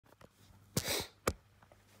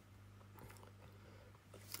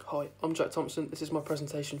Hi, I'm Jack Thompson. This is my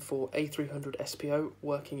presentation for A300SPO,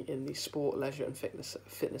 working in the sport, leisure and fitness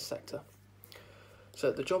sector.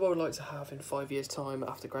 So the job I would like to have in 5 years' time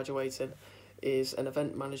after graduating is an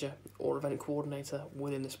event manager or event coordinator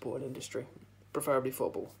within the sporting industry, preferably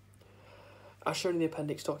football. As shown in the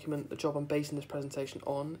appendix document, the job I'm basing this presentation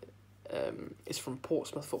on is from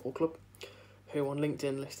Portsmouth Football Club, who on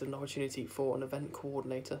LinkedIn listed an opportunity for an event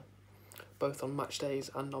coordinator, both on match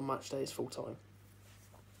days and non-match days full-time.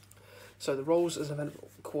 So the roles as an event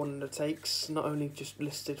coordinator takes not only just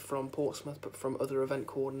listed from Portsmouth but from other event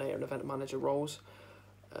coordinator and event manager roles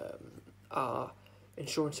are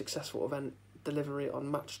ensuring successful event delivery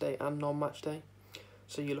on match day and non-match day.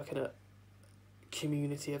 So you're looking at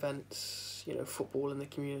community events, football in the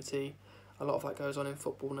community. A lot of that goes on in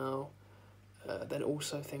football now. Then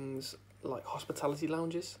also things like hospitality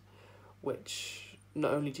lounges, which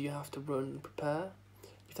not only do you have to run and prepare,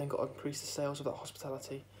 you've then got to increase the sales of that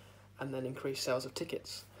hospitality and then increase sales of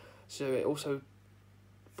tickets. So it also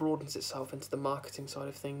broadens itself into the marketing side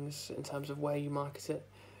of things in terms of where you market it.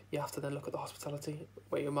 You have to then look at the hospitality,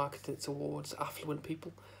 where you're marketing it towards affluent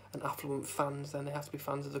people and affluent fans, then they have to be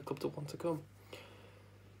fans of the club to want to come.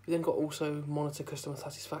 You then got also monitor customer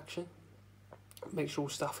satisfaction, make sure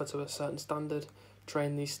staff are to a certain standard,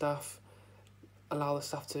 train these staff, allow the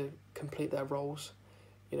staff to complete their roles.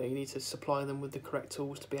 You need to supply them with the correct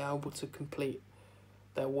tools to be able to complete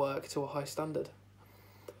their work to a high standard.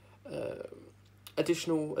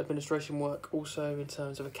 Additional administration work also in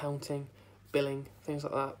terms of accounting, billing, things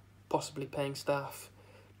like that, possibly paying staff,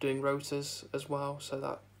 doing rotas as well, so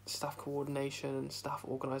that staff coordination and staff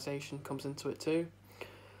organisation comes into it too.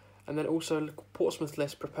 And then also Portsmouth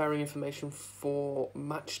list preparing information for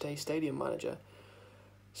match day stadium manager.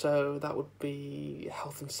 So that would be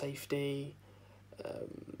health and safety,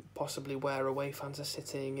 possibly where away fans are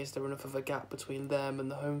sitting, is there enough of a gap between them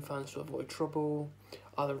and the home fans to avoid trouble,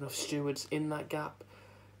 are there enough stewards in that gap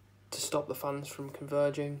to stop the fans from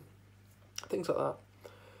converging, things like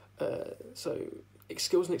that. So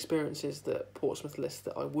skills and experiences that Portsmouth lists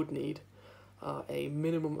that I would need are a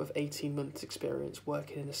minimum of 18 months experience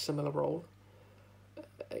working in a similar role,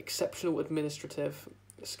 exceptional administrative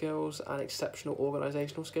skills and exceptional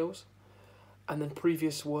organisational skills, and then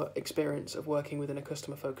previous work experience of working within a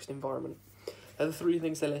customer-focused environment. They're the three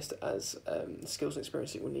things they list as skills and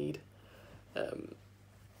experience that you'll need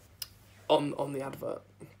on the advert.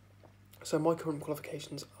 So my current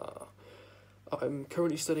qualifications are, I'm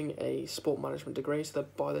currently studying a sport management degree, so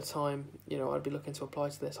that by the time I'd be looking to apply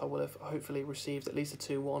to this, I will have hopefully received at least a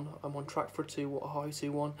 2-1. I'm on track for a high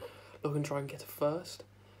 2-1, looking to try and get a first.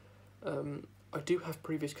 I do have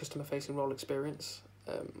previous customer-facing role experience.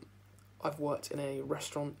 I've worked in a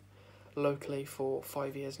restaurant locally for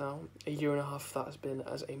 5 years now. A year and a half of that has been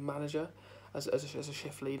as a manager, as a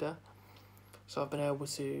shift leader. So I've been able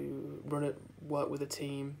to run it, work with a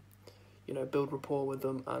team, build rapport with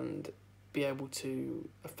them and be able to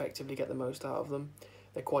effectively get the most out of them.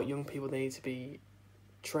 They're quite young people, they need to be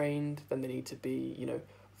trained, then they need to be,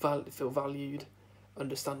 feel valued,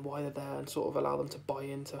 understand why they're there and sort of allow them to buy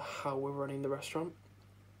into how we're running the restaurant.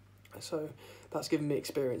 So that's given me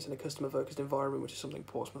experience in a customer-focused environment, which is something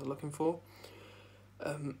Portsmouth are looking for.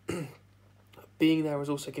 Being there has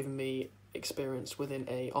also given me experience within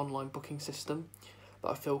a online booking system that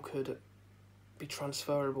I feel could be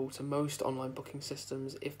transferable to most online booking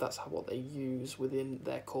systems if that's what they use within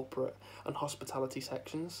their corporate and hospitality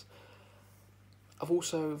sections. I've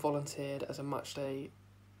also volunteered as a matchday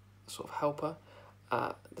sort of helper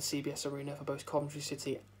at the CBS Arena for both Coventry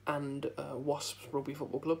City and Wasps Rugby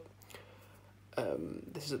Football Club.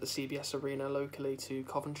 This is at the CBS Arena locally to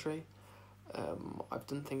Coventry. I've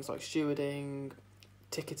done things like stewarding,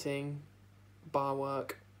 ticketing, bar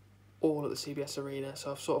work, all at the CBS Arena,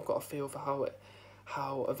 so I've sort of got a feel for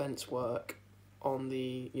how events work on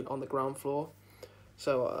the on the ground floor.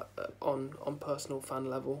 So on personal fan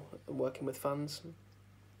level, working with fans.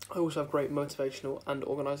 I also have great motivational and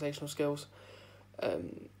organisational skills.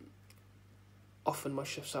 Often my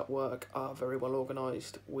shifts at work are very well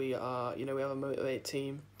organised. We are, we have a motivated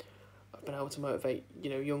team. I've been able to motivate,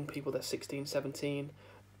 young people, they're 16, 17.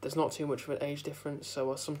 There's not too much of an age difference,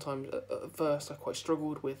 so I sometimes, at first, I quite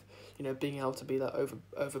struggled with, being able to be that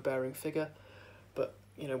overbearing figure. But,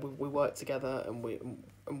 we work together and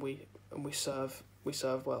we serve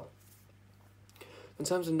well. In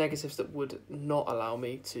terms of negatives that would not allow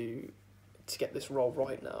me to get this role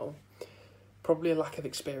right now, probably a lack of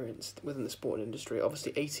experience within the sporting industry.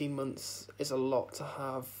 Obviously, 18 months is a lot to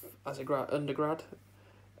have as a undergrad,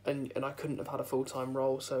 and I couldn't have had a full-time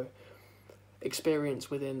role, so experience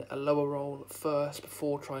within a lower role first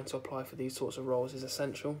before trying to apply for these sorts of roles is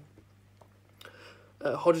essential.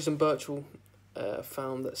 Hodges and Birchall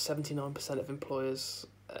found that 79% of employers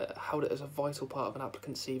held it as a vital part of an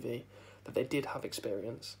applicant's CV that they did have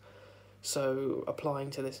experience. So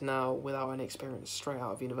applying to this now without any experience straight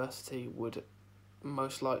out of university would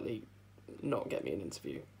most likely not get me an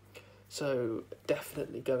interview. So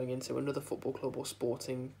definitely going into another football club or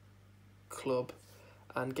sporting club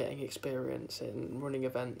and getting experience in running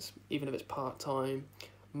events, even if it's part-time,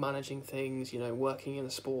 managing things, working in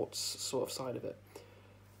the sports sort of side of it.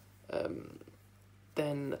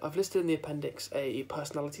 Then I've listed in the appendix a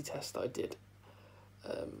personality test that I did,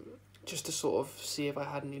 just to sort of see if I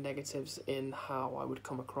had any negatives in how I would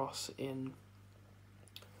come across in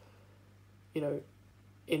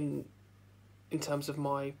terms of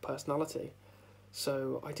my personality.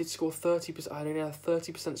 So I did score 30%, I only had a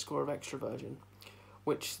 30% score of extroversion,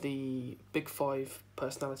 which the Big 5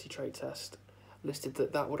 personality trait test listed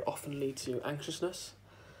that would often lead to anxiousness.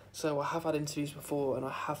 So I have had interviews before and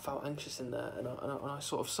I have felt anxious in there, and I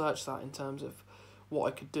sort of searched that in terms of what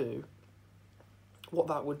I could do, what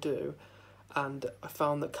that would do, and I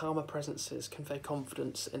found that calmer presences convey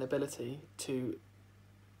confidence and ability to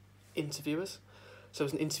interviewers. So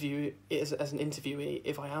as an interviewee,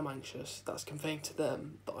 if I am anxious, that's conveying to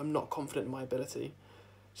them that I'm not confident in my ability,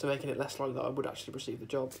 so making it less likely that I would actually receive the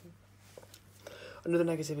job. Another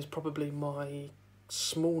negative is probably my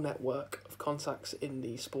small network of contacts in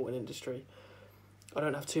the sporting industry. I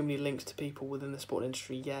don't have too many links to people within the sporting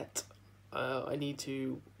industry yet. I need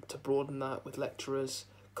to broaden that with lecturers,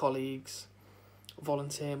 colleagues,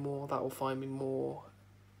 volunteer more. That will find me more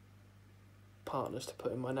partners to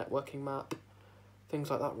put in my networking map, things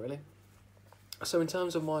like that really. So in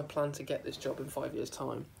terms of my plan to get this job in 5 years'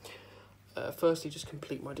 time, firstly just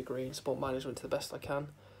complete my degree in sport management to the best I can.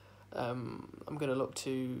 I'm going to look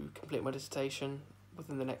to complete my dissertation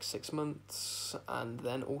within the next 6 months, and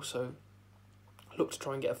then also look to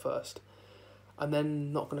try and get a first. And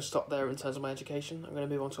then not going to stop there in terms of my education. I'm going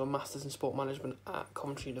to move on to a Masters in Sport Management at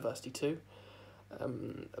Coventry University too.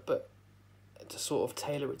 But to sort of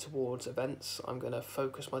tailor it towards events, I'm going to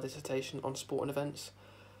focus my dissertation on sport and events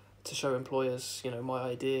to show employers, my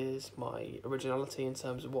ideas, my originality in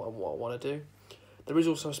terms of what I want to do. There is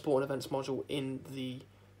also a sport and events module in the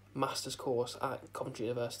Masters course at Coventry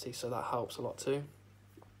University, so that helps a lot too.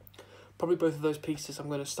 Probably both of those pieces I'm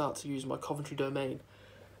going to start to use my Coventry domain,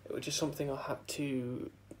 which is something I had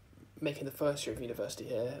to make in the first year of university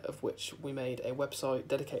here, of which we made a website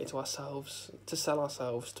dedicated to ourselves, to sell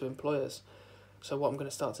ourselves to employers. So what I'm going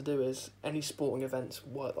to start to do is any sporting events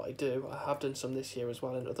work that I do, I have done some this year as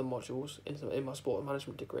well in other modules in my sport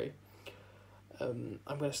management degree. I'm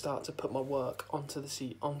going to start to put my work onto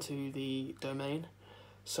the domain,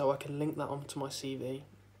 so I can link that onto my CV,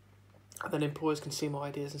 and then employers can see my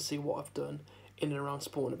ideas and see what I've done in and around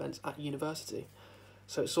sporting events at university.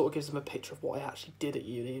 So it sort of gives them a picture of what I actually did at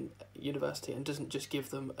university, and doesn't just give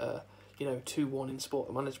them a 2-1 in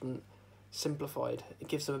sport management simplified. It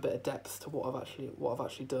gives them a bit of depth to what I've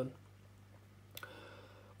actually done.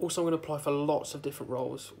 Also, I'm going to apply for lots of different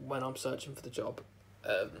roles when I'm searching for the job.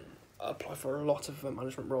 I apply for a lot of event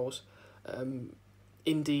management roles.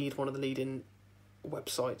 Indeed, one of the leading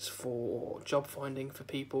websites for job finding for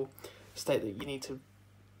people, state that you need to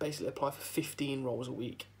basically apply for 15 roles a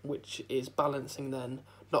week, which is balancing then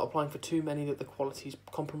not applying for too many that the quality is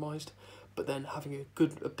compromised, but then having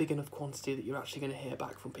a big enough quantity that you're actually going to hear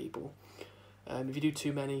back from people. If you do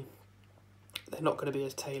too many, they're not going to be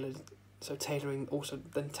as tailored. So tailoring the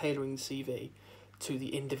CV to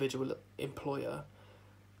the individual employer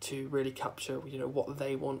to really capture what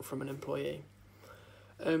they want from an employee.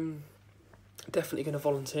 Definitely going to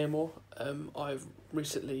volunteer more. I've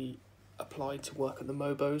recently applied to work at the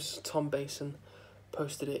Mobos. Tom Basin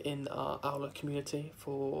posted it in our Aula community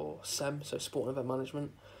for SEM, so Sport and Event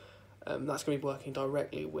Management. That's going to be working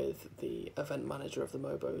directly with the event manager of the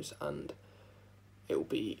Mobos, and it will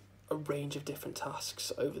be a range of different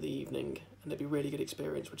tasks over the evening, and it'll be a really good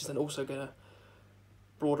experience, which is then also going to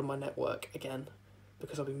broaden my network again,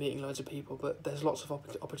 because I'll be meeting loads of people. But there's lots of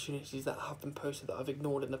opportunities that have been posted that I've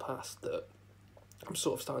ignored in the past that I'm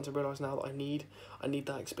sort of starting to realise now that I need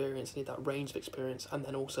that experience, I need that range of experience, and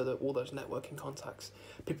then also all those networking contacts,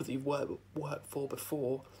 people that you've worked for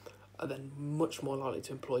before, are then much more likely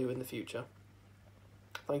to employ you in the future.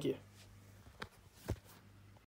 Thank you.